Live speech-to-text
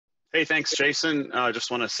Hey, thanks, Jason.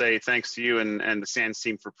 Just want to say thanks to you and the SANS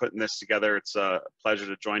team for putting this together. It's a pleasure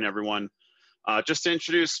to join everyone. Just to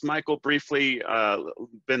introduce Michael briefly,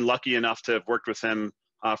 been lucky enough to have worked with him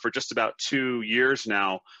for just about 2 years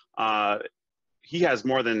now. He has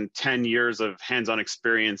more than 10 years of hands-on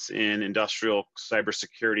experience in industrial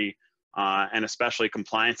cybersecurity and especially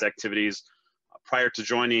compliance activities. Prior to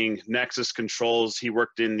joining Nexus Controls, he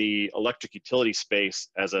worked in the electric utility space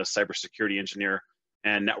as a cybersecurity engineer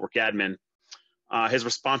and network admin. His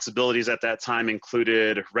responsibilities at that time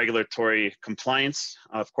included regulatory compliance,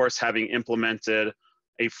 of course, having implemented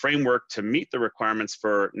a framework to meet the requirements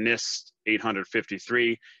for NIST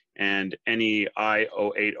 853 and NEI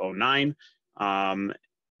 0809,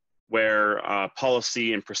 where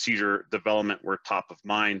policy and procedure development were top of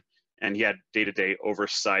mind, and he had day-to-day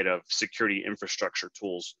oversight of security infrastructure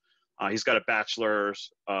tools. He's got a bachelor's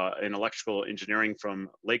in electrical engineering from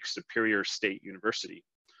Lake Superior State University.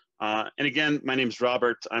 And again, my name is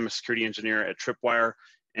Robert. I'm a security engineer at Tripwire,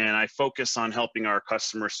 and I focus on helping our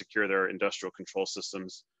customers secure their industrial control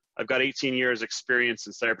systems. I've got 18 years experience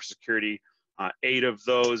in cybersecurity, 8 of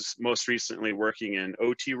those most recently working in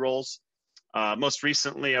OT roles. Most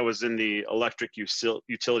recently, I was in the electric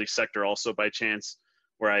utility sector also by chance,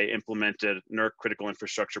 where I implemented NERC Critical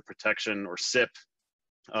Infrastructure Protection, or SIP,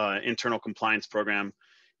 internal compliance program.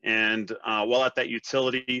 And while at that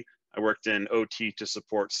utility, I worked in OT to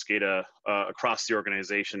support SCADA across the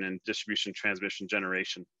organization in distribution, transmission,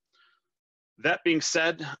 generation. That being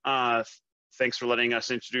said, thanks for letting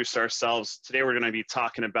us introduce ourselves. Today we're going to be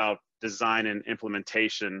talking about design and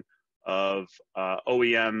implementation of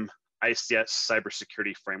OEM ICS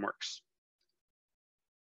cybersecurity frameworks.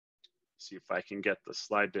 See if I can get the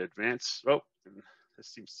slide to advance. Oh, this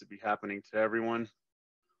seems to be happening to everyone.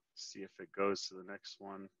 See if it goes to the next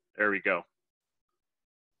one. There we go.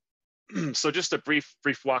 So just a brief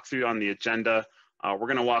walkthrough on the agenda. We're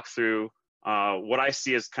going to walk through what I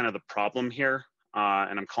see as kind of the problem here,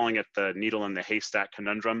 and I'm calling it the needle in the haystack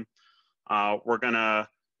conundrum. We're going to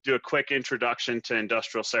do a quick introduction to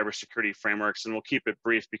industrial cybersecurity frameworks, and we'll keep it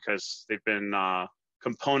brief because they've been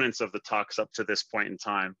components of the talks up to this point in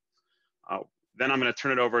time. Then I'm going to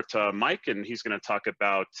turn it over to Mike, and he's going to talk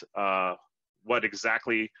about what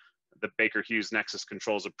exactly the Baker Hughes Nexus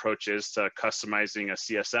Controls approach is to customizing a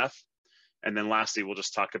CSF. And then lastly, we'll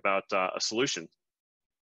just talk about a solution.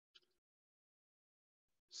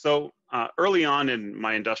 So early on in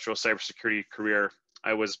my industrial cybersecurity career,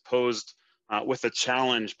 I was posed with a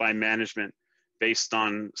challenge by management based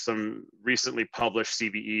on some recently published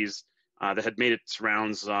CVEs that had made its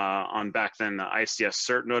rounds on back then the ICS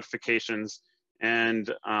cert notifications,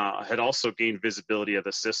 and had also gained visibility of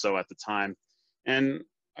the CISO at the time. And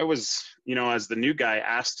I was, as the new guy,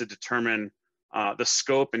 asked to determine the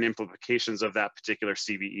scope and implications of that particular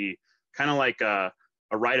CVE, kind of like a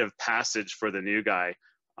rite of passage for the new guy,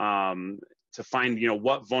 to find,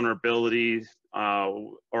 what vulnerability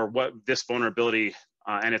or what this vulnerability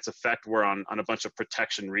and its effect were on a bunch of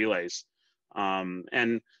protection relays.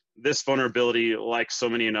 And this vulnerability, like so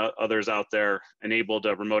many others out there, enabled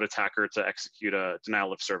a remote attacker to execute a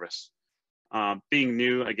denial of service. Being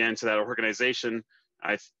new, again, to that organization,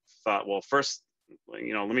 I thought, well, first,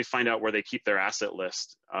 let me find out where they keep their asset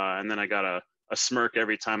list. And then I got a smirk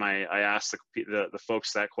every time I asked the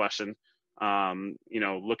folks that question,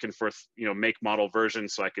 looking for, make, model, version,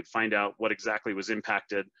 so I could find out what exactly was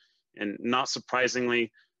impacted. And not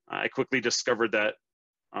surprisingly, I quickly discovered that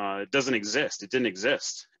it doesn't exist. It didn't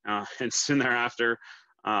exist. And soon thereafter,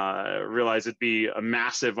 realized it'd be a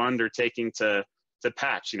massive undertaking to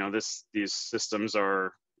patch. These systems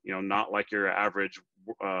are, not like your average,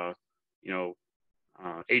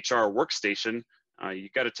 HR workstation. You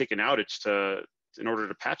got to take an outage in order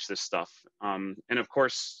to patch this stuff. And of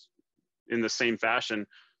course, in the same fashion,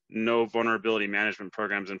 no vulnerability management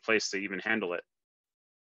programs in place to even handle it.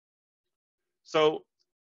 So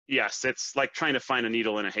yes, it's like trying to find a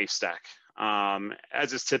needle in a haystack.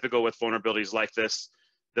 As is typical with vulnerabilities like this,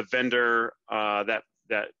 the vendor that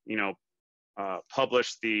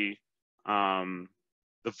published the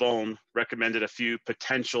vuln recommended a few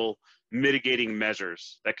potential mitigating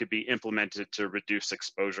measures that could be implemented to reduce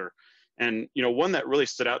exposure. And one that really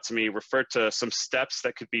stood out to me referred to some steps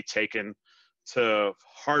that could be taken to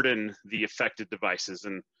harden the affected devices.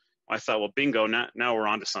 And I thought, well, bingo, now we're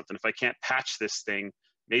onto something. If I can't patch this thing,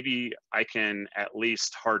 maybe I can at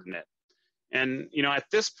least harden it. And at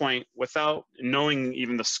this point, without knowing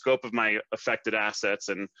even the scope of my affected assets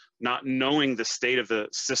and not knowing the state of the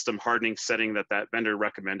system hardening setting that vendor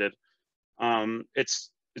recommended,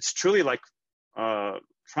 it's truly like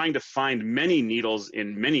trying to find many needles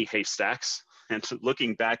in many haystacks And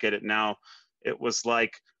looking back at it now, it was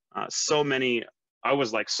like I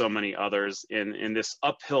was like so many others in this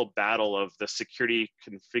uphill battle of the security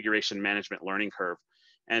configuration management learning curve.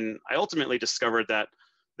 And I ultimately discovered that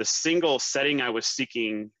the single setting I was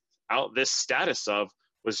seeking out this status of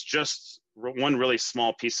was just one really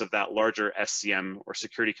small piece of that larger SCM, or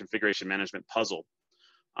security configuration management puzzle.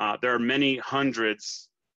 There are many hundreds,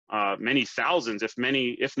 many thousands, if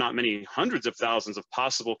not many hundreds of thousands of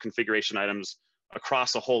possible configuration items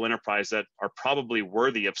across a whole enterprise that are probably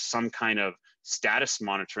worthy of some kind of status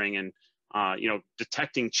monitoring. And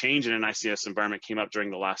detecting change in an ICS environment came up during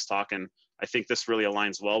the last talk, and I think this really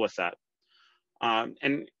aligns well with that.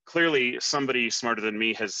 And clearly, somebody smarter than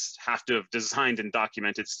me have to have designed and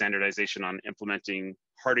documented standardization on implementing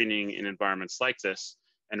hardening in environments like this.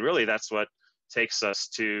 And really, that's what takes us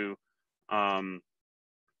to the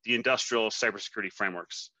industrial cybersecurity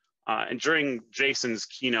frameworks. And during Jason's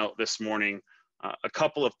keynote this morning, a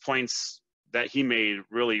couple of points that he made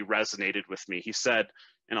really resonated with me. He said,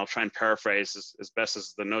 and I'll try and paraphrase as best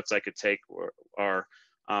as the notes I could take are,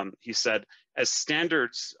 he said, as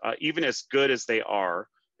standards, even as good as they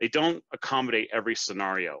don't accommodate every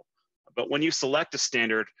scenario. But when you select a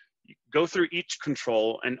standard, you go through each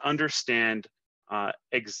control and understand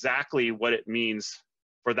exactly what it means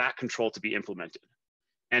for that control to be implemented.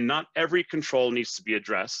 And not every control needs to be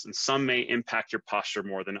addressed, and some may impact your posture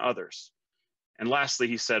more than others. And lastly,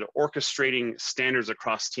 he said, orchestrating standards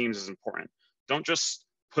across teams is important. Don't just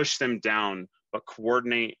push them down, but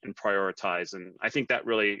coordinate and prioritize. And I think that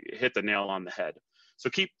really hit the nail on the head. So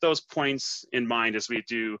keep those points in mind as we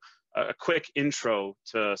do a quick intro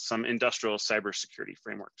to some industrial cybersecurity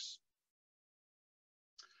frameworks.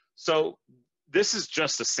 So this is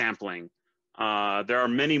just a sampling. There are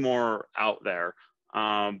many more out there,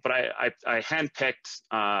 but I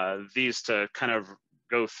handpicked these to kind of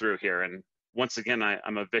go through here. And once again,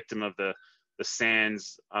 I'm a victim of the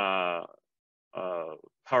SANS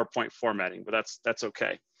PowerPoint formatting, but that's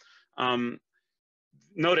okay.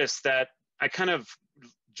 Notice that I kind of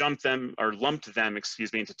lumped them,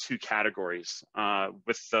 excuse me, into two categories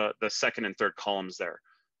with the second and third columns there.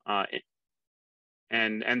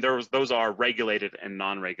 And those are regulated and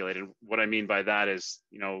non-regulated. What I mean by that is,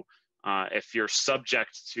 if you're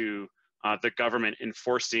subject to the government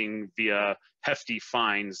enforcing via hefty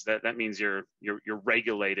fines, that means you're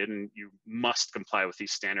regulated and you must comply with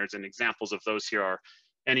these standards. And examples of those here are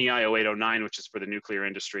NEI 0809, which is for the nuclear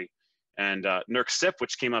industry, and NERC-CIP,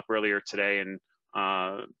 which came up earlier today, and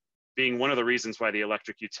being one of the reasons why the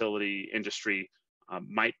electric utility industry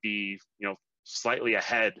might be slightly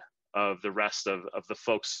ahead of the rest of the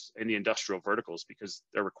folks in the industrial verticals, because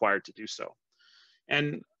they're required to do so.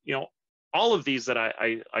 And all of these that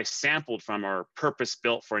I sampled from are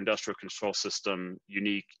purpose-built for industrial control system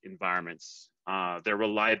unique environments. Their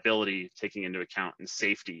reliability taking into account, and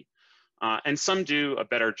safety. And some do a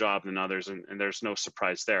better job than others, and there's no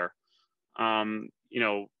surprise there.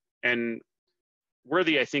 And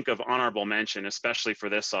worthy, I think, of honorable mention, especially for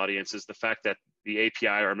this audience, is the fact that the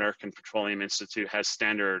API, or American Petroleum Institute, has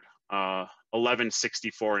standard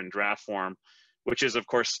 1164 in draft form, which is, of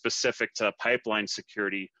course, specific to pipeline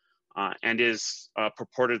security, and is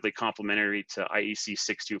purportedly complementary to IEC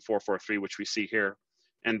 62443, which we see here.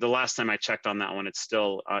 And the last time I checked on that one, it's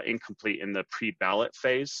still incomplete in the pre-ballot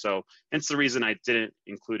phase. So hence the reason I didn't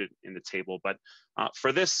include it in the table. But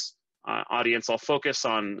for this audience, I'll focus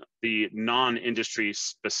on the non-industry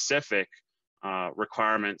specific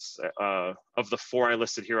requirements of the four I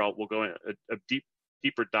listed here. We'll go in a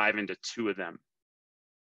deeper dive into two of them.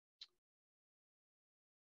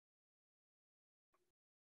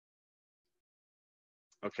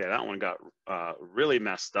 Okay, that one got really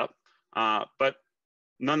messed up, but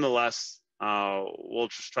nonetheless, we'll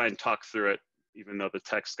just try and talk through it, even though the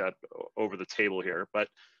text got over the table here. But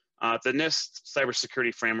the NIST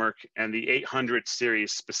cybersecurity framework and the 800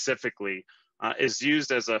 series specifically is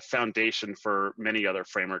used as a foundation for many other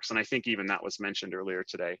frameworks. And I think even that was mentioned earlier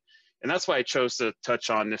today. And that's why I chose to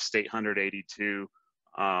touch on NIST 882,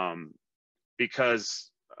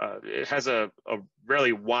 because it has a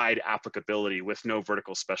really wide applicability with no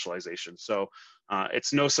vertical specialization. So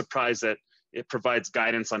it's no surprise that it provides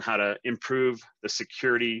guidance on how to improve the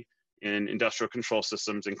security in industrial control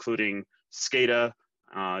systems, including SCADA,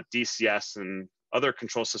 DCS, and other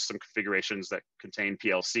control system configurations that contain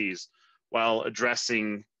PLCs, while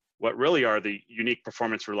addressing what really are the unique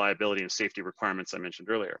performance, reliability, and safety requirements I mentioned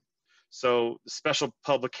earlier. So Special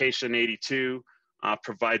Publication 82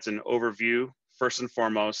 provides an overview, first and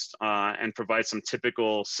foremost, and provides some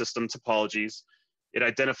typical system topologies. It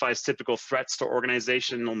identifies typical threats to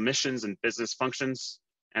organizational missions and business functions.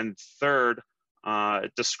 And third,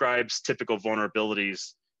 It describes typical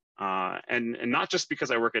vulnerabilities. And not just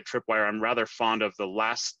because I work at Tripwire, I'm rather fond of the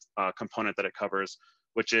last component that it covers,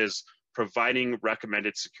 which is providing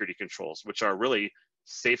recommended security controls, which are really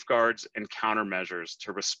safeguards and countermeasures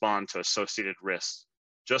to respond to associated risks,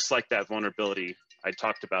 just like that vulnerability I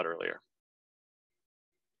talked about earlier.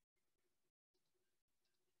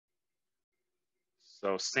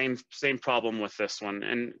 So same problem with this one.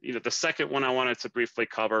 And the second one I wanted to briefly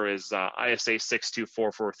cover is ISA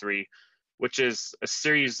 62443, which is a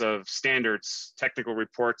series of standards, technical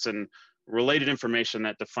reports, and related information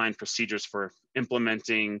that define procedures for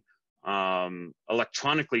implementing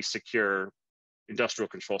electronically secure industrial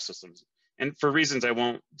control systems. And for reasons I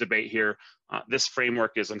won't debate here, this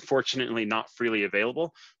framework is unfortunately not freely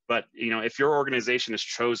available. But if your organization is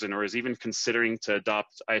chosen or is even considering to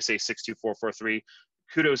adopt ISA 62443,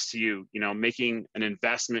 kudos to you. Making an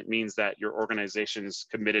investment means that your organization is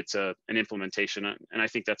committed to an implementation, and I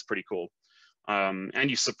think that's pretty cool. And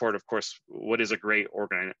you support, of course, what is a great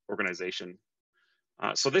organization.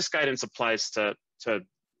 So this guidance applies to a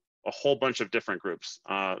whole bunch of different groups.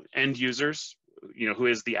 End users, who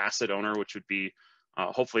is the asset owner, which would be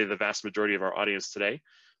hopefully the vast majority of our audience today.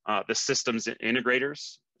 The systems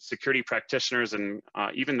integrators, security practitioners, and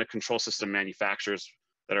even the control system manufacturers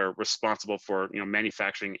that are responsible for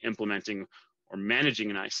manufacturing, implementing, or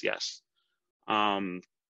managing an ICS.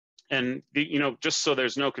 And just so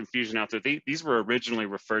there's no confusion out there, these were originally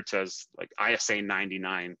referred to as like ISA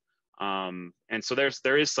 99. And so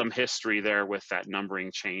there is some history there with that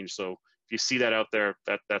numbering change. So if you see that out there,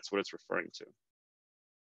 that's what it's referring to.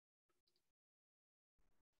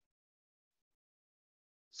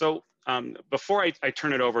 So before I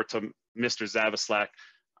turn it over to Mr. Zavislak,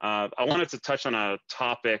 I wanted to touch on a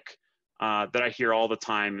topic that I hear all the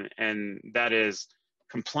time, and that is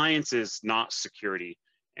compliance is not security.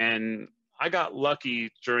 And I got lucky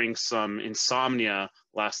during some insomnia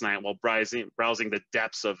last night while browsing the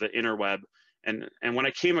depths of the interweb, and when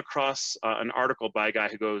I came across an article by a guy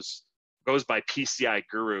who goes by PCI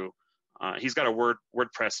Guru. He's got a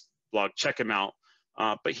WordPress blog. Check him out.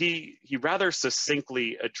 But he rather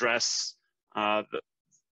succinctly addressed the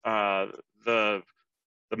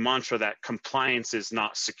mantra that compliance is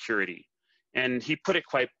not security. And he put it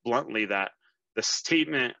quite bluntly that the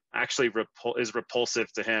statement actually is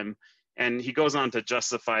repulsive to him. And he goes on to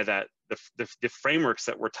justify that the frameworks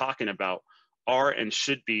that we're talking about are and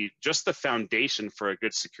should be just the foundation for a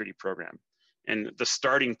good security program. And the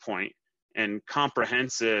starting point and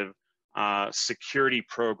comprehensive security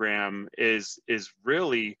program is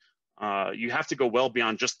really, you have to go well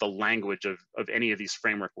beyond just the language of any of these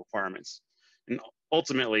framework requirements. And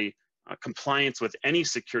ultimately, compliance with any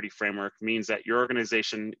security framework means that your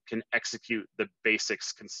organization can execute the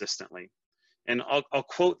basics consistently. And I'll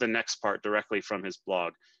quote the next part directly from his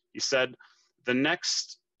blog. He said, "The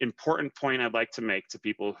next important point I'd like to make to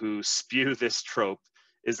people who spew this trope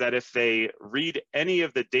is that if they read any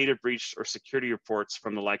of the data breach or security reports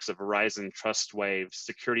from the likes of Verizon, Trustwave,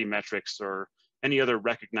 Security Metrics, or any other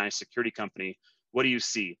recognized security company, what do you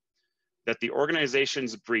see? That the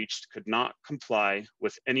organizations breached could not comply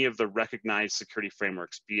with any of the recognized security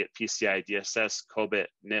frameworks, be it PCI DSS, COBIT,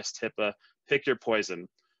 NIST, HIPAA, pick your poison.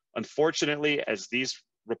 Unfortunately, as these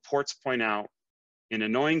reports point out, in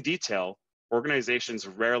annoying detail, organizations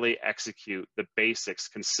rarely execute the basics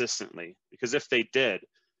consistently, because if they did,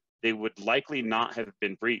 they would likely not have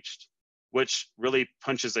been breached, which really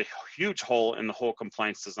punches a huge hole in the whole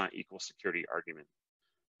compliance does not equal security argument."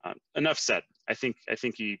 Enough said. I think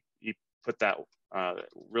he put that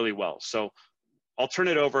really well. So I'll turn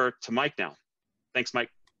it over to Mike now. Thanks,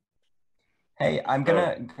 Mike. Hey, I'm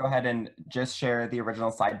gonna go ahead and just share the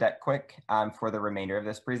original slide deck quick for the remainder of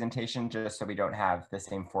this presentation, just so we don't have the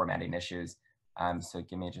same formatting issues. So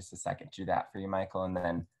give me just a second to do that for you, Michael, and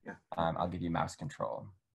then I'll give you mouse control.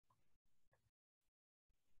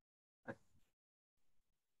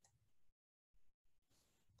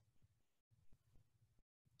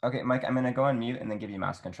 Okay, Mike, I'm gonna go on mute and then give you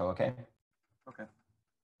mouse control, okay? Okay,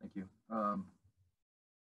 thank you. I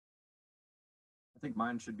think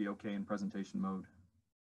mine should be okay in presentation mode.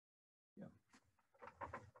 Yeah.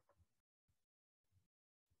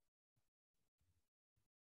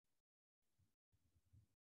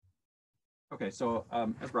 Okay, so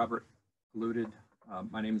as Robert alluded,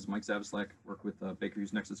 my name is Mike Zavislak, work with Baker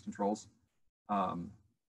Hughes Nexus Controls. Dustin,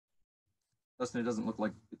 it doesn't look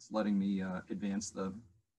like it's letting me advance the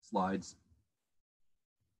slides.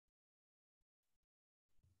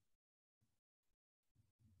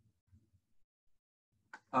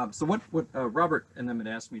 So what Robert and them had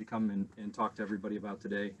asked me to come and talk to everybody about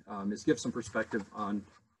today is give some perspective on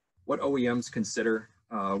what OEMs consider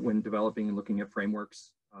when developing and looking at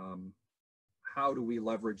frameworks. How do we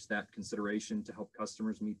leverage that consideration to help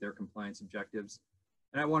customers meet their compliance objectives?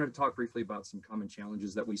 And I wanted to talk briefly about some common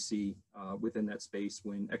challenges that we see within that space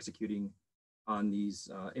when executing on these,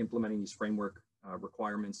 implementing these framework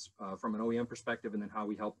requirements from an OEM perspective, and then how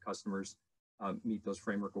we help customers meet those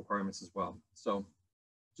framework requirements as well. So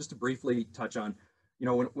just to briefly touch on, you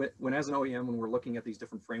know, when as an OEM, when we're looking at these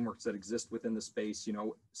different frameworks that exist within the space, you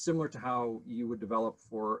know, similar to how you would develop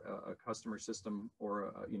for a customer system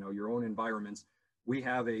or, you know, your own environments, we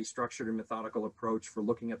have a structured and methodical approach for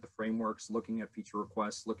looking at the frameworks, looking at feature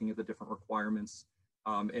requests, looking at the different requirements,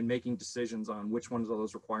 and making decisions on which ones of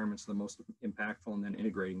those requirements are the most impactful, and then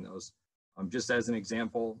integrating those. Just as an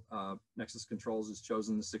example, Nexus Controls has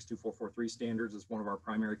chosen the 62443 standards as one of our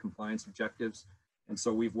primary compliance objectives. And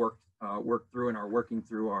so we've worked through and are working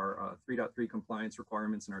through our 3.3 compliance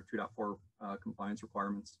requirements and our 2.4 compliance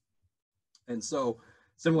requirements. And so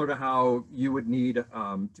similar to how you would need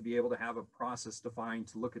to be able to have a process defined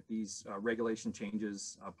to look at these regulation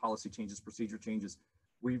changes, policy changes, procedure changes,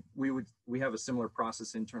 we have a similar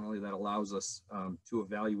process internally that allows us to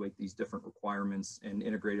evaluate these different requirements and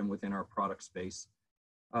integrate them within our product space.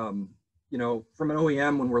 You know, from an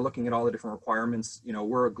OEM, when we're looking at all the different requirements, you know,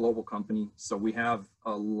 we're a global company, so we have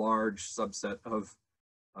a large subset of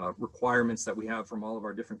requirements that we have from all of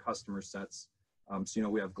our different customer sets. So, you know,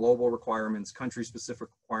 we have global requirements, country-specific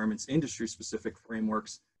requirements, industry-specific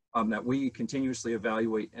frameworks that we continuously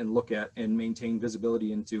evaluate and look at and maintain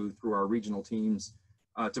visibility into through our regional teams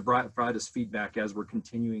to provide us feedback as we're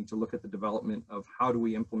continuing to look at the development of how do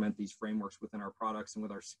we implement these frameworks within our products and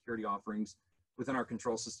with our security offerings within our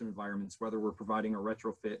control system environments, whether we're providing a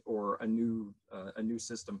retrofit or a new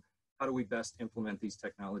system. How do we best implement these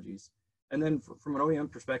technologies? And then from an OEM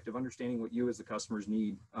perspective, understanding what you as the customers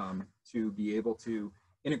need to be able to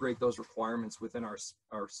integrate those requirements within our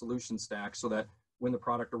solution stack, so that when the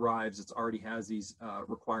product arrives, it already has these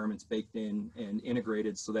requirements baked in and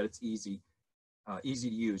integrated so that it's easy to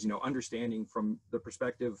use. You know, understanding from the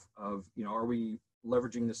perspective of, you know, are we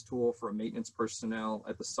leveraging this tool for a maintenance personnel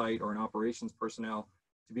at the site or an operations personnel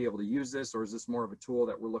to be able to use this, or is this more of a tool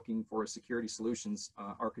that we're looking for a security solutions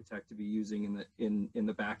architect to be using in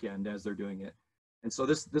the back end as they're doing it? And so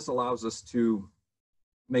this allows us to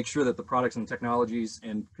make sure that the products and technologies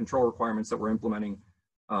and control requirements that we're implementing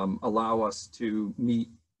allow us to meet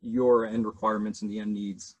your end requirements and the end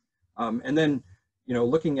needs. And then, you know,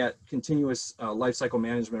 looking at continuous lifecycle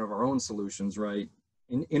management of our own solutions, right?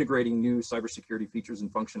 Integrating new cybersecurity features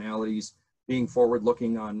and functionalities, being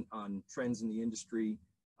forward-looking on trends in the industry,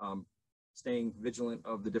 staying vigilant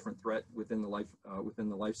of the different threat within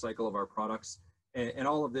the life cycle of our products, and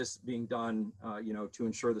all of this being done, you know, to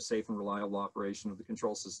ensure the safe and reliable operation of the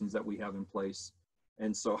control systems that we have in place.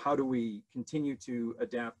 And so, how do we continue to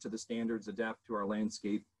adapt to the standards, adapt to our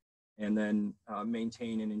landscape, and then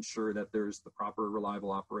maintain and ensure that there's the proper,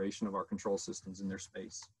 reliable operation of our control systems in their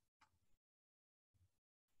space?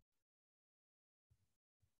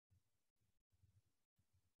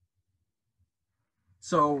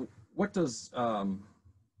 So what does, I'm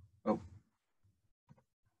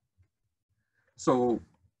sorry,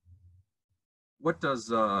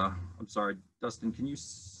 Dustin, can you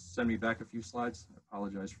send me back a few slides? I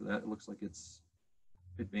apologize for that. It looks like it's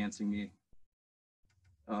advancing me.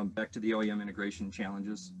 Back to the OEM integration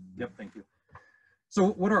challenges. Yep, thank you. So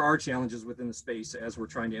what are our challenges within the space as we're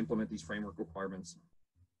trying to implement these framework requirements?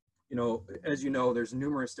 You know, as you know, there's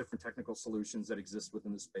numerous different technical solutions that exist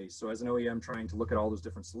within the space. So as an OEM trying to look at all those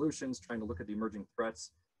different solutions, trying to look at the emerging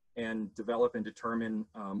threats and develop and determine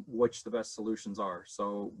which the best solutions are.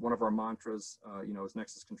 So one of our mantras, you know, as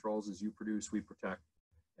Nexus Controls is you produce, we protect.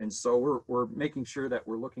 And so we're making sure that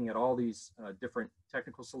we're looking at all these different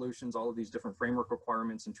technical solutions, all of these different framework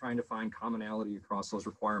requirements, and trying to find commonality across those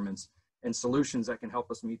requirements and solutions that can help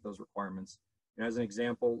us meet those requirements. And as an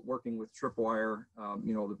example, working with Tripwire,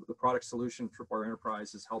 you know, the product solution Tripwire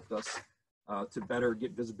Enterprise has helped us to better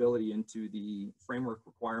get visibility into the framework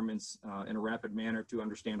requirements in a rapid manner to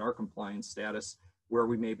understand our compliance status, where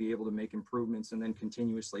we may be able to make improvements and then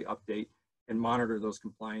continuously update and monitor those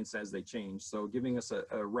compliance as they change. So giving us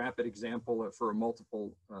a rapid example for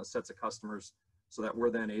multiple sets of customers, so that we're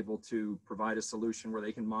then able to provide a solution where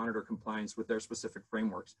they can monitor compliance with their specific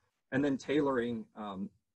frameworks. And then tailoring,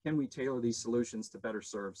 can we tailor these solutions to better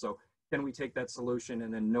serve? So can we take that solution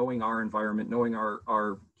and then knowing our environment, knowing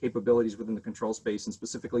our capabilities within the control space, and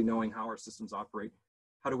specifically knowing how our systems operate,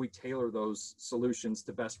 how do we tailor those solutions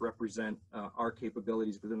to best represent our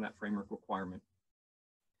capabilities within that framework requirement?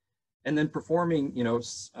 And then performing,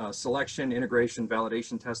 selection, integration,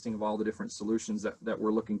 validation testing of all the different solutions that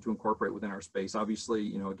we're looking to incorporate within our space.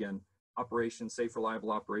 Obviously, again, operation, safe,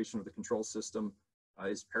 reliable operation of the control system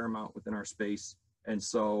is paramount within our space. And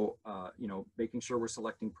so, making sure we're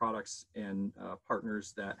selecting products and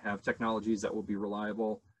partners that have technologies that will be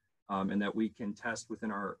reliable and that we can test within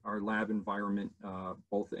our lab environment,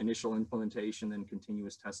 both initial implementation and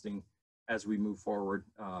continuous testing as we move forward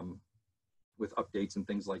with updates and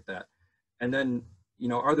things like that. And then,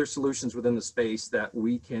 are there solutions within the space that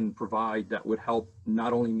we can provide that would help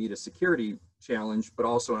not only meet a security challenge, but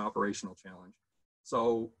also an operational challenge?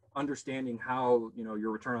 So understanding how,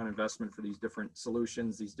 your return on investment for these different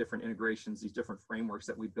solutions, these different integrations, these different frameworks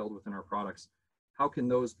that we build within our products, how can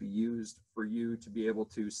those be used for you to be able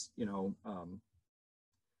to,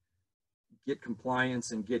 get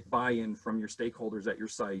compliance and get buy-in from your stakeholders at your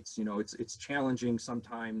sites? It's challenging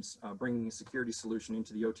sometimes bringing a security solution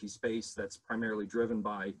into the OT space that's primarily driven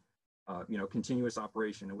by, continuous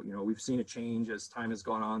operation. We've seen a change as time has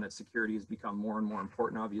gone on that security has become more and more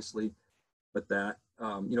important, obviously, but that,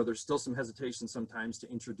 there's still some hesitation sometimes to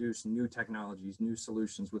introduce new technologies, new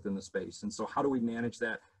solutions within the space. And so how do we manage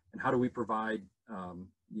that? And how do we provide,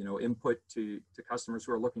 input to customers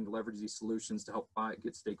who are looking to leverage these solutions to help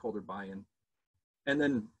get stakeholder buy-in? And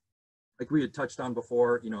then, like we had touched on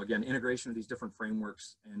before, again, integration of these different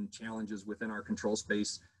frameworks and challenges within our control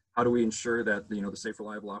space. How do we ensure that, the safe,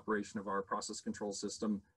 reliable operation of our process control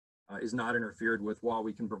system is not interfered with while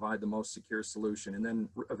we can provide the most secure solution? And then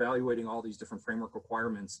evaluating all these different framework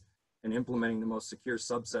requirements and implementing the most secure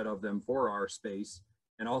subset of them for our space,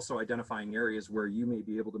 and also identifying areas where you may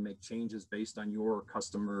be able to make changes based on your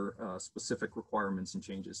customer specific requirements and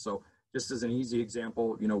changes. So just as an easy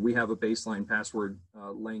example, we have a baseline password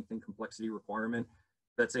length and complexity requirement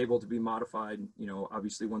that's able to be modified,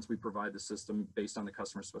 obviously once we provide the system based on the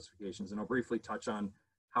customer specifications. And I'll briefly touch on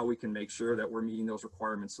how we can make sure that we're meeting those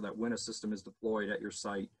requirements so that when a system is deployed at your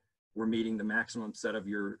site, we're meeting the maximum set of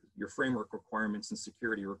your framework requirements and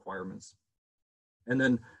security requirements. And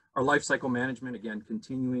then our lifecycle management, again,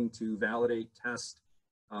 continuing to validate, test,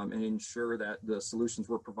 and ensure that the solutions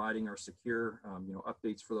we're providing are secure,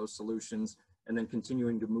 updates for those solutions, and then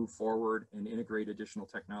continuing to move forward and integrate additional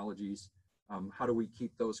technologies. How do we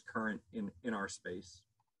keep those current in our space?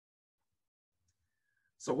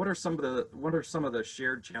 So what are some of the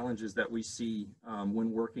shared challenges that we see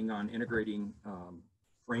when working on integrating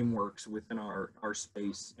frameworks within our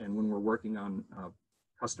space, and when we're working on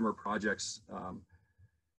customer projects?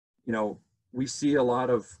 We see a lot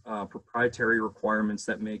of proprietary requirements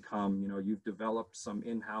that may come. You've developed some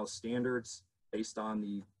in-house standards based on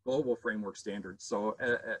the global framework standards. So,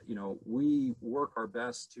 we work our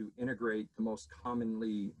best to integrate the most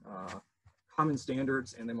common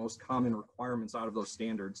standards and the most common requirements out of those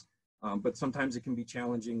standards. But sometimes it can be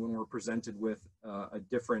challenging when we're presented with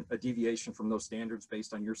a deviation from those standards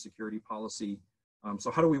based on your security policy.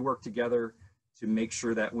 So how do we work together to make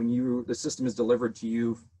sure that when the system is delivered to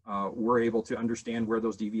you, we're able to understand where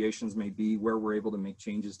those deviations may be, where we're able to make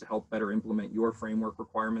changes to help better implement your framework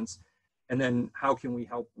requirements, and then how can we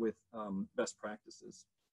help with best practices?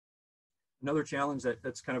 Another challenge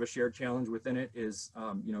that's kind of a shared challenge within it is,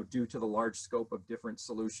 due to the large scope of different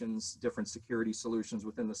solutions, different security solutions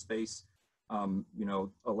within the space, a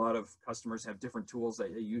lot of customers have different tools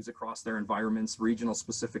that they use across their environments, regional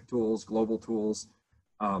specific tools, global tools.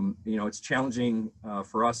 It's challenging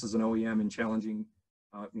for us as an OEM, and challenging,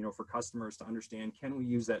 for customers to understand, can we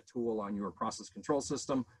use that tool on your process control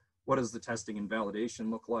system? What does the testing and validation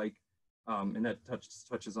look like? And that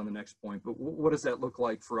touches on the next point, but what does that look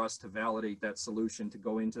like for us to validate that solution, to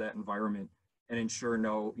go into that environment and ensure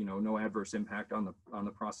no adverse impact on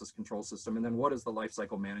the process control system? And then what does the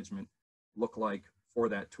lifecycle management look like for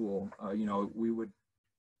that tool?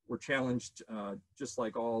 We're challenged, just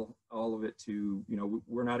like all of it, to,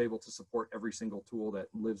 we're not able to support every single tool that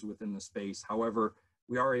lives within the space. However,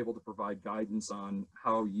 we are able to provide guidance on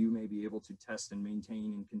how you may be able to test and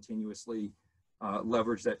maintain and continuously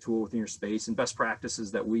leverage that tool within your space, and best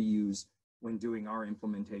practices that we use when doing our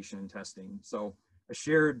implementation and testing. So a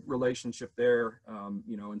shared relationship there,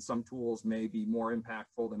 and some tools may be more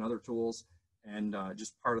impactful than other tools, and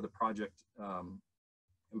just part of the project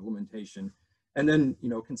implementation. And then,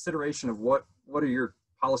 consideration of what are your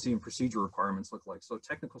policy and procedure requirements look like. So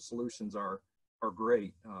technical solutions are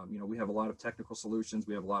great. We have a lot of technical solutions.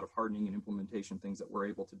 We have a lot of hardening and implementation things that we're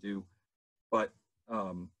able to do. But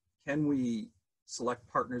can we select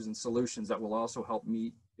partners and solutions that will also help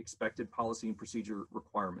meet expected policy and procedure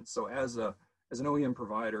requirements? So as an OEM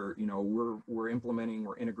provider, we're implementing,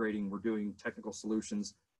 we're integrating, we're doing technical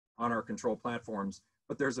solutions on our control platforms,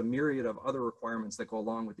 but there's a myriad of other requirements that go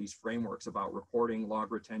along with these frameworks about reporting,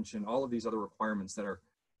 log retention, all of these other requirements that are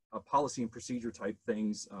policy and procedure type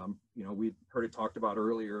things. You know, we heard it talked about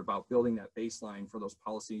earlier about building that baseline for those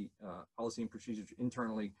policy and procedures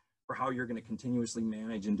internally for how you're going to continuously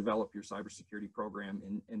manage and develop your cybersecurity program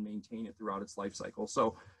and maintain it throughout its life cycle.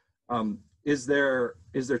 So is there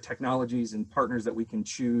technologies and partners that we can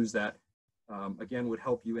choose that again would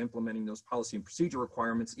help you implementing those policy and procedure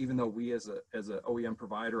requirements, even though we as a OEM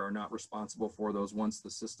provider are not responsible for those once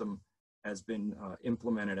the system has been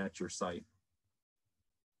implemented at your site?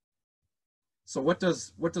 So what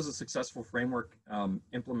does a successful framework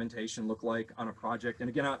implementation look like on a project? And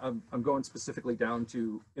again, I'm going specifically down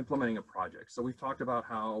to implementing a project. So we've talked about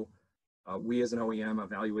how we as an OEM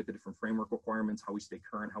evaluate the different framework requirements, how we stay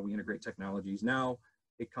current, how we integrate technologies. Now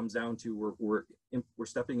it comes down to we're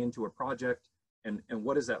stepping into a project, and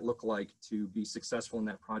what does that look like to be successful in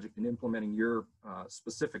that project and implementing your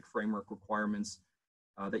specific framework requirements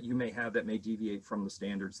that you may have that may deviate from the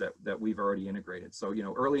standards that we've already integrated. So, you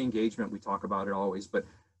know, early engagement, we talk about it always, but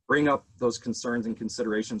bring up those concerns and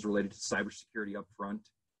considerations related to cybersecurity up front.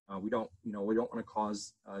 We don't want to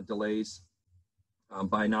cause delays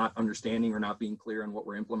by not understanding or not being clear on what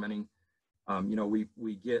we're implementing. You know,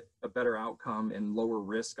 we get a better outcome and lower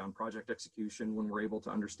risk on project execution when we're able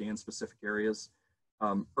to understand specific areas.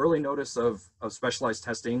 Early notice of specialized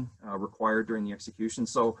testing required during the execution.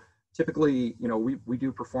 So typically, you know, we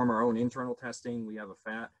do perform our own internal testing. We have a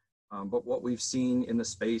FAT, but what we've seen in the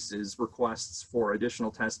space is requests for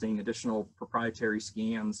additional testing, additional proprietary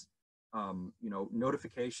scans, you know,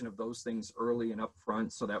 notification of those things early and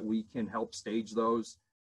upfront so that we can help stage those,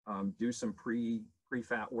 do some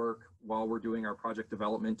pre-FAT work while we're doing our project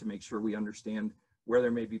development to make sure we understand where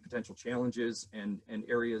there may be potential challenges and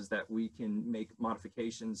areas that we can make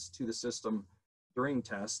modifications to the system during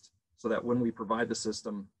test so that when we provide the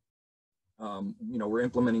system, you know, we're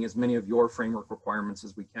implementing as many of your framework requirements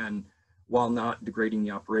as we can while not degrading the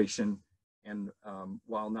operation and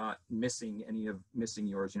while not missing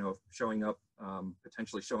yours, you know, showing up,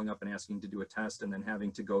 potentially showing up and asking to do a test and then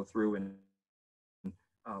having to go through and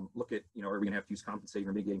look at, you know, are we going to have to use compensating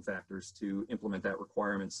or mitigating factors to implement that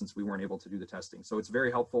requirement since we weren't able to do the testing. So it's very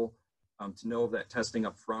helpful to know that testing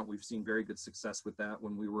up front. We've seen very good success with that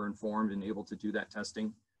when we were informed and able to do that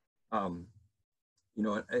testing. You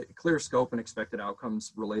know, a clear scope and expected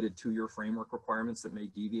outcomes related to your framework requirements that may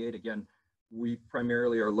deviate. Again, we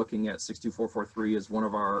primarily are looking at 62443 as one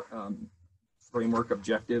of our framework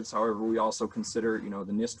objectives. However, we also consider, you know,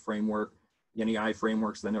 the NIST framework, the NEI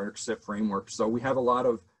frameworks, the excerpt framework. So we have a lot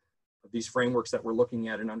of these frameworks that we're looking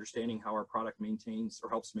at and understanding how our product maintains or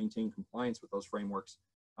helps maintain compliance with those frameworks.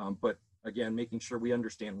 But again, making sure we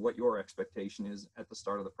understand what your expectation is at the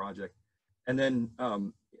start of the project. And then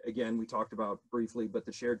again, we talked about briefly, but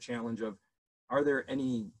the shared challenge of, are there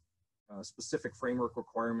any specific framework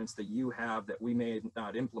requirements that you have that we may have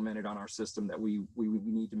not implemented on our system that we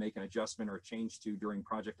need to make an adjustment or a change to during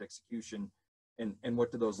project execution? And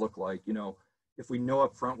what do those look like? You know, if we know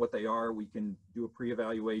up front what they are, we can do a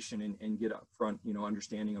pre-evaluation and get up front, you know,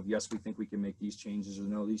 understanding of, yes, we think we can make these changes, or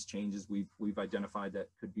no, these changes we've identified that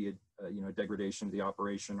could be a you know, degradation of the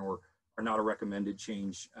operation or are not a recommended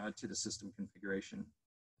change to the system configuration.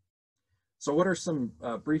 So what are some,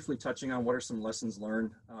 briefly touching on what are some lessons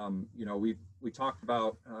learned? You know, we talked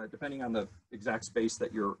about, depending on the exact space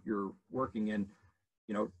that you're working in,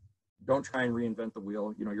 you know, don't try and reinvent the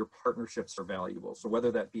wheel. You know, your partnerships are valuable. So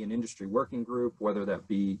whether that be an industry working group, whether that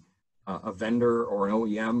be a vendor or an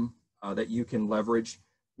OEM that you can leverage,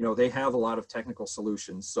 you know, they have a lot of technical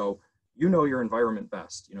solutions. So you know your environment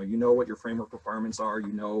best. You know what your framework requirements are,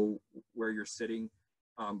 you know where you're sitting,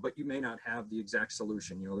 but you may not have the exact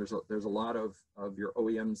solution. You know, there's a lot of your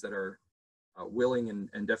OEMs that are willing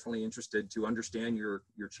and definitely interested to understand your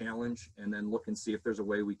challenge and then look and see if there's a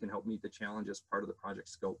way we can help meet the challenge as part of the project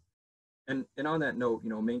scope. And on that note, you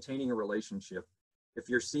know, maintaining a relationship. If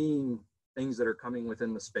you're seeing things that are coming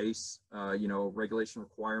within the space, you know, regulation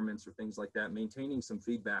requirements or things like that, maintaining some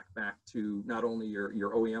feedback back to not only your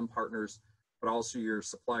OEM partners, but also your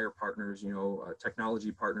supplier partners, you know,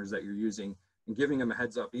 technology partners that you're using, and giving them a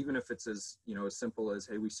heads up, even if it's as, you know, as simple as,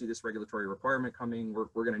 hey, we see this regulatory requirement coming, we're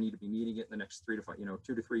going to need to be meeting it in the next 2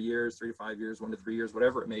 to 3 years, 3 to 5 years, 1 to 3 years,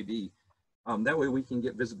 whatever it may be. That way we can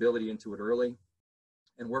get visibility into it early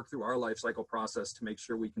and work through our life cycle process to make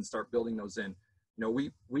sure we can start building those in. You know,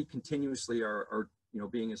 we continuously are you know,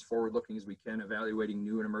 being as forward looking as we can, evaluating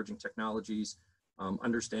new and emerging technologies,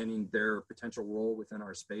 understanding their potential role within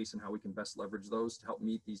our space and how we can best leverage those to help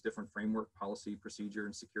meet these different framework, policy, procedure,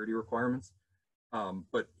 and security requirements.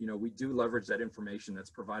 But we do leverage that information that's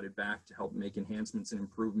provided back to help make enhancements and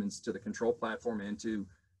improvements to the control platform and to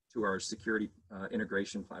our security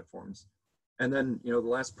integration platforms. And then the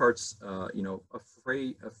last part's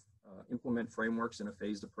implement frameworks in a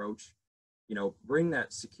phased approach. Bring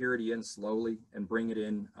that security in slowly and bring it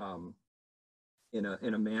in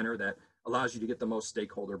a manner that allows you to get the most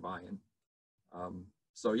stakeholder buy-in.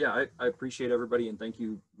 So yeah, I appreciate everybody, and thank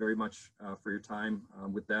you very much for your time.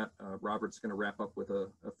 With that, Robert's going to wrap up with a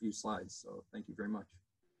few slides. So thank you very much.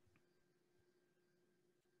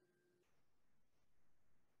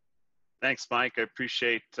 Thanks, Mike. I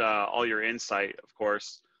appreciate all your insight, of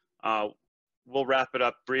course. We'll wrap it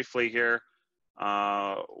up briefly here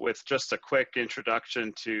with just a quick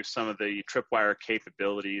introduction to some of the Tripwire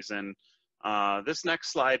capabilities. And this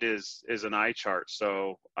next slide is an eye chart,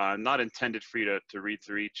 so not intended for you to read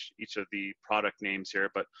through each of the product names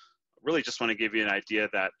here, but really just want to give you an idea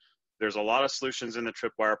that there's a lot of solutions in the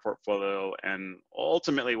Tripwire portfolio, and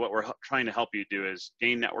ultimately what we're trying to help you do is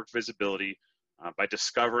gain network visibility by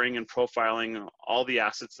discovering and profiling all the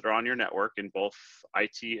assets that are on your network in both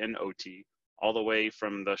IT and OT, all the way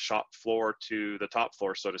from the shop floor to the top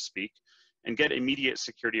floor, so to speak, and get immediate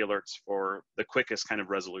security alerts for the quickest kind of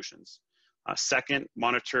resolutions. Second,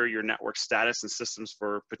 monitor your network status and systems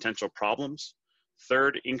for potential problems.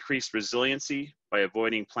 Third, increase resiliency by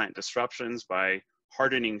avoiding plant disruptions, by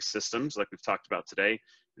hardening systems like we've talked about today,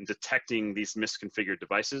 and detecting these misconfigured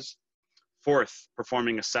devices. Fourth,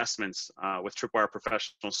 performing assessments with Tripwire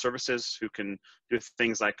Professional Services, who can do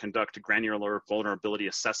things like conduct granular vulnerability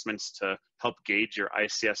assessments to help gauge your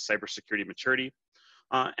ICS cybersecurity maturity.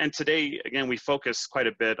 And today, again, we focus quite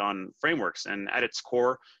a bit on frameworks, and at its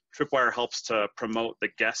core, Tripwire helps to promote the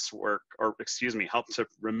guesswork, or excuse me, help to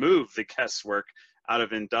remove the guesswork out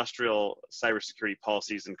of industrial cybersecurity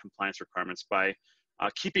policies and compliance requirements by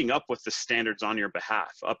keeping up with the standards on your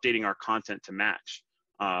behalf, updating our content to match,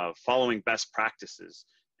 following best practices,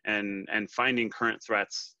 and finding current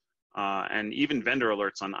threats, and even vendor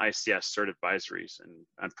alerts on ICS cert advisories,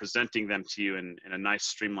 and presenting them to you in a nice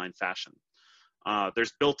streamlined fashion.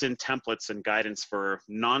 There's built-in templates and guidance for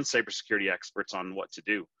non-cybersecurity experts on what to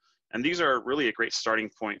do. And these are really a great starting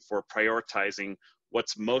point for prioritizing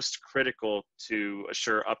what's most critical to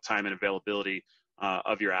assure uptime and availability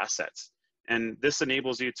of your assets. And this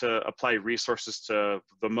enables you to apply resources to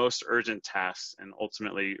the most urgent tasks and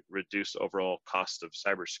ultimately reduce overall cost of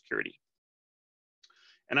cybersecurity.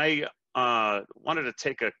 And I wanted to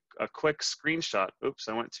take a quick screenshot. Oops,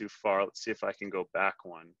 I went too far. Let's see if I can go back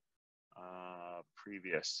one.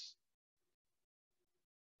 Previous.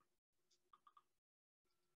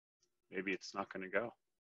 Maybe it's not going to go.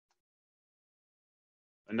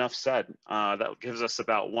 Enough said. That gives us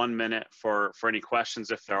about 1 minute for any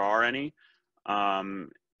questions, if there are any.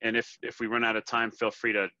 And if we run out of time, feel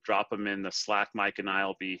free to drop them in the Slack. Mike and I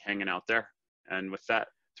will be hanging out there. And with that,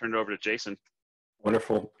 turn it over to Jason.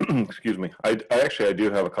 Wonderful. Excuse me. I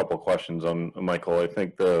do have a couple of questions on Michael. I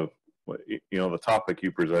think the topic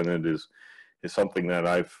you presented is something that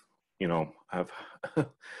I've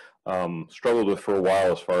struggled with for a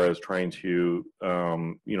while, as far as trying to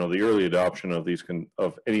the early adoption of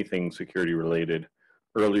of anything security related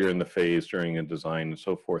earlier in the phase during a design and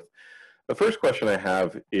so forth. The first question I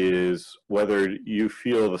have is whether you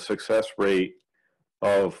feel the success rate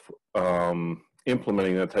of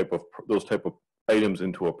implementing those type of items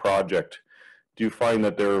into a project. Do you find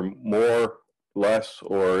that they're more, less,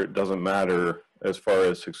 or it doesn't matter as far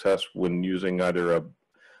as success when using either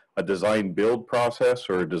a design build process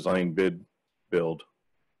or a design bid build?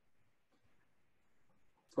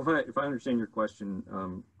 So if I understand your question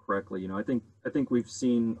correctly, I think we've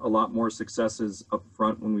seen a lot more successes up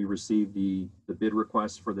front when we receive the bid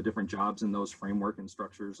requests for the different jobs, and those framework and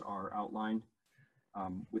structures are outlined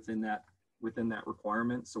within that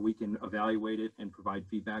requirement, so we can evaluate it and provide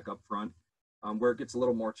feedback up front. Where it gets a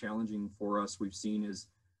little more challenging for us, we've seen, is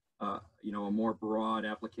a more broad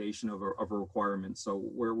application of a requirement. So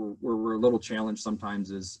where we're a little challenged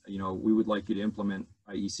sometimes is, we would like you to implement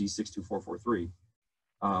IEC 62443.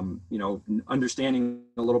 Understanding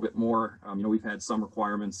a little bit more, we've had some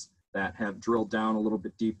requirements that have drilled down a little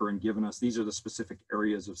bit deeper and given us, these are the specific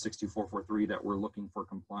areas of 62443 that we're looking for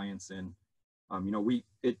compliance in.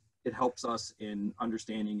 It helps us in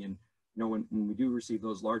understanding, and when we do receive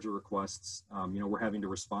those larger requests, we're having to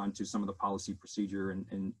respond to some of the policy, procedure,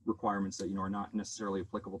 and requirements that are not necessarily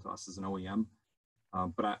applicable to us as an OEM.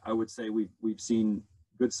 But I would say we've seen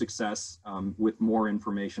good success with more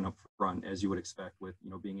information up front, as you would expect, with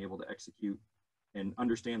being able to execute and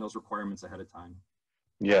understand those requirements ahead of time.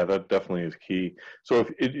 Yeah, that definitely is key. So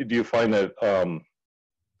do you find that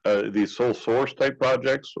these sole source type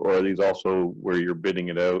projects, or are these also where you're bidding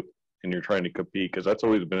it out and you're trying to compete? Because that's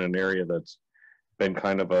always been an area that's been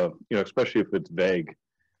kind of a, especially if it's vague,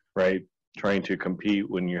 right? Trying to compete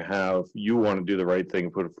when you want to do the right thing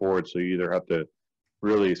and put it forward. So you either have to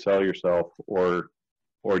really sell yourself, or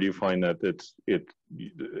do you find that it's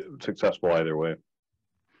successful either way?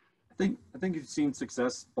 I think you've seen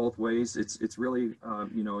success both ways. It's really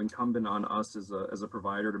incumbent on us as a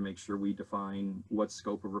provider to make sure we define what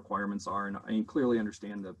scope of requirements are, and clearly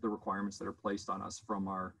understand the requirements that are placed on us from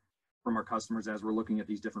our customers as we're looking at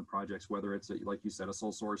these different projects, whether it's like you said, a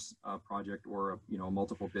sole source project, or a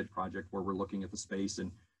multiple bid project where we're looking at the space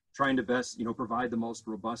and trying to best provide the most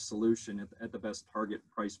robust solution at the best target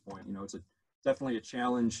price point. It's definitely a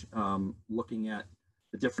challenge looking at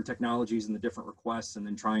the different technologies and the different requests, and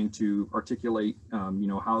then trying to articulate,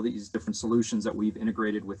 how these different solutions that we've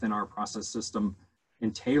integrated within our process system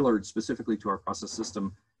and tailored specifically to our process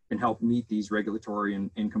system can help meet these regulatory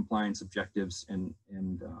and compliance objectives.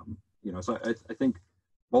 So I think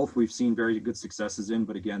both we've seen very good successes in,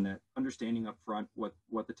 but again, that understanding up front what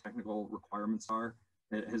the technical requirements are,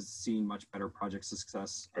 it has seen much better project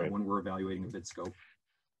success when we're evaluating a bid scope.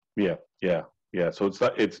 Yeah. So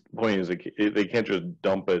it's point is they can't just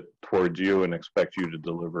dump it towards you and expect you to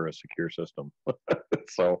deliver a secure system.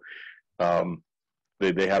 So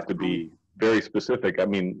they have to be very specific. I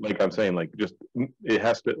mean, like I'm saying, like just it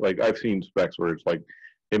has to, like I've seen specs where it's like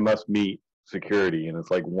it must meet security, and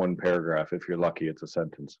it's like one paragraph. If you're lucky, it's a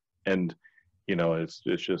sentence, and it's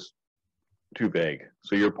just too vague.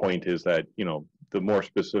 So your point is that the more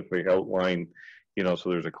specific outline, so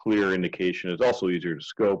there's a clear indication. It's also easier to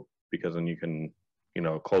scope, because then you can,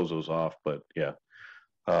 close those off. But yeah,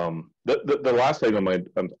 the last item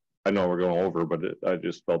I know we're going over, but I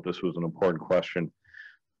just felt this was an important question.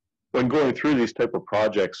 When going through these type of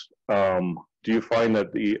projects, do you find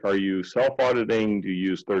that are you self-auditing? Do you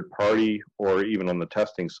use third party, or even on the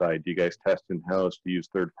testing side, do you guys test in-house? Do you use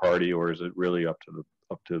third party, or is it really up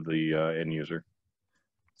to the end user?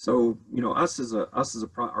 So, us as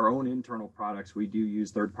our own internal products, we do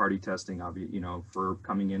use third-party testing, for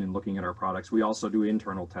coming in and looking at our products. We also do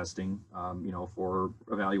internal testing, for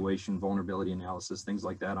evaluation, vulnerability analysis, things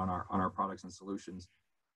like that on our products and solutions.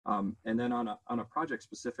 And then on a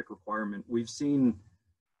project-specific requirement, we've seen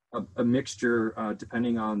a mixture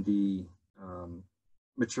depending on the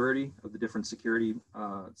maturity of the different security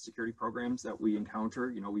programs that we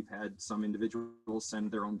encounter. We've had some individuals send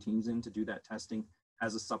their own teams in to do that testing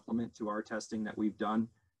as a supplement to our testing that we've done.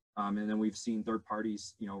 And then we've seen third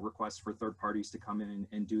parties, requests for third parties to come in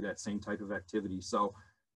and do that same type of activity. So,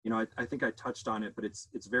 I think I touched on it, but it's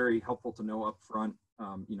very helpful to know up front,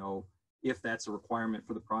 if that's a requirement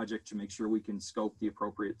for the project, to make sure we can scope the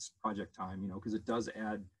appropriate project time, because it does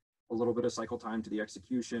add a little bit of cycle time to the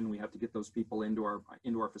execution. We have to get those people into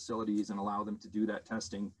our facilities and allow them to do that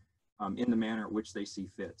testing in the manner at which they see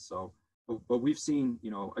fit. So, but we've seen,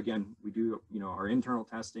 again, we do, our internal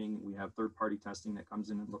testing. We have third-party testing that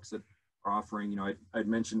comes in and looks at our offering. I'd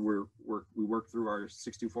mentioned we work through our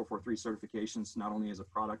 62443 certifications, not only as a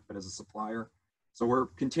product, but as a supplier. So we're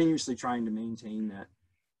continuously trying to maintain that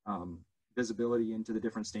visibility into the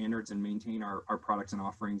different standards and maintain our products and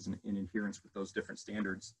offerings in adherence with those different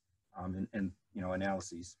standards and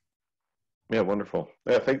analyses. Yeah, wonderful.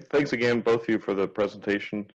 Yeah, thanks again, both of you, for the presentation.